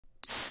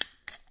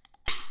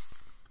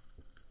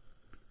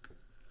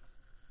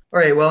All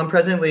right, well, I'm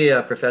presently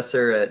a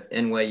professor at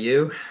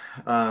NYU.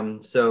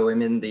 So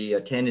I'm in the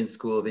Tandon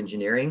School of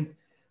Engineering.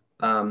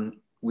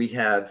 We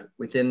have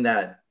within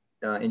that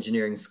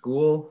engineering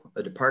school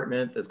a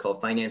department that's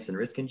called Finance and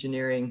Risk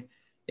Engineering,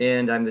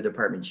 and I'm the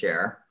department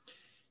chair.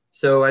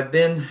 So I've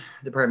been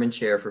department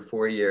chair for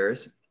 4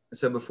 years.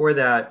 So before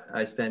that,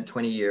 I spent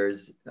 20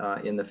 years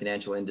in the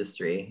financial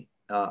industry,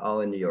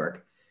 all in New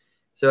York.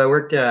 So I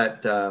worked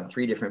at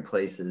three different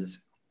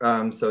places.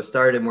 So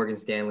started at Morgan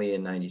Stanley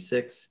in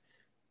 '96.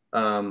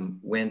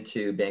 Went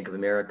to Bank of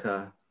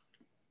America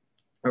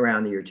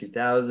around the year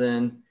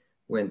 2000,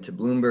 went to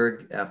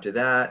Bloomberg after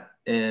that,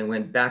 and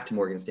went back to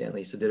Morgan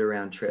Stanley. So did a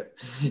round trip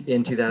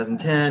in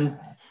 2010,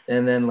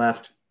 and then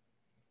left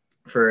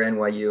for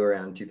NYU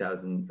around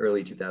 2000,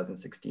 early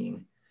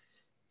 2016.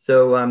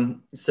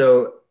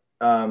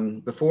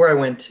 Before I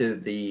went to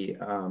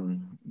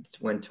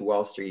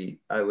Wall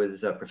Street, I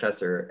was a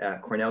professor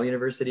at Cornell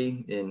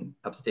University in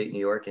upstate New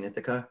York in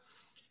Ithaca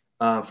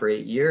for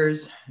 8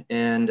 years,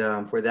 and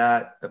for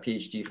that, a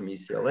PhD from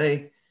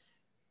UCLA,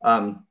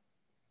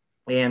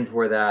 and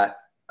for that,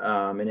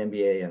 an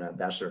MBA and a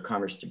Bachelor of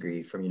Commerce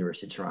degree from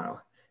University of Toronto.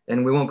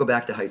 And we won't go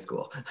back to high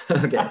school.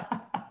 Okay.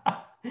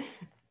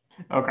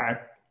 Okay.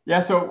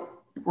 Yeah. So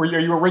were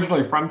you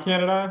originally from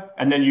Canada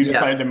and then you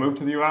decided Yes. to move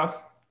to the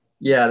US?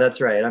 Yeah, that's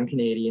right. I'm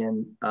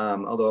Canadian,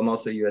 although I'm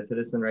also a US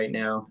citizen right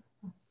now.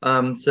 I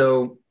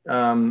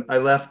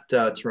left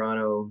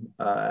Toronto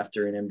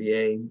after an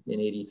MBA in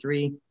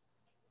 '83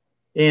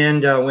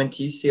 and went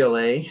to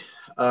UCLA.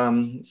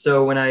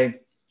 So when I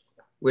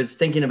was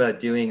thinking about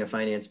doing a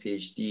finance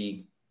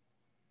PhD,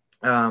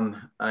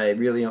 I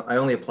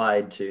only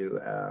applied to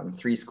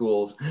three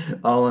schools,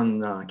 all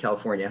in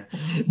California,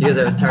 because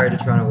I was tired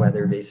of Toronto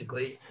weather,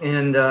 basically.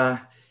 And I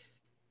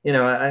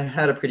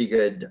had a pretty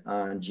good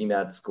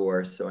GMAT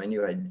score, so I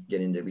knew I'd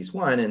get into at least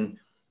one. And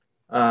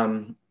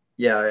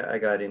I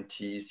got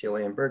into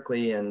UCLA and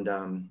Berkeley,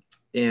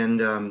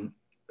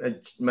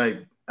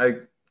 I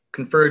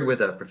conferred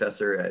with a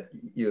professor at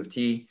U of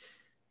T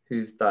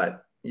who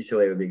thought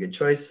UCLA would be a good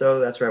choice, so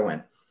that's where I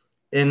went.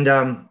 And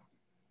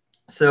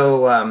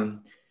so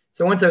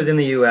once I was in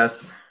the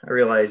U.S., I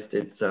realized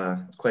it's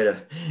quite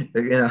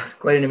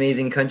an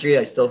amazing country.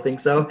 I still think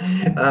so.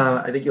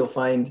 I think you'll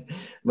find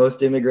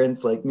most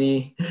immigrants like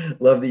me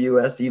love the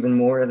U.S. even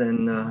more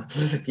than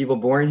people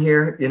born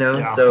here.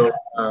 Yeah.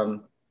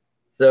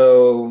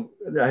 So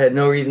I had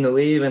no reason to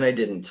leave, and I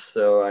didn't.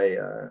 So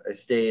I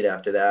stayed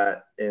after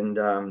that, and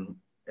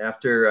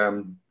after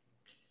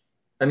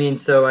I mean,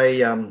 so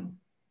I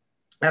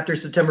after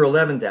September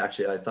 11th,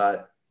 actually, I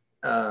thought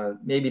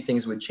maybe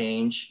things would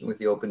change with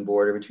the open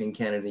border between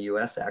Canada and the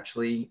US.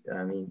 Actually,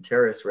 I mean,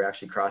 terrorists were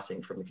actually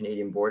crossing from the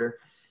Canadian border.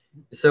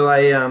 So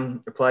I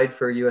applied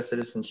for US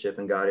citizenship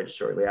and got it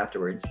shortly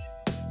afterwards.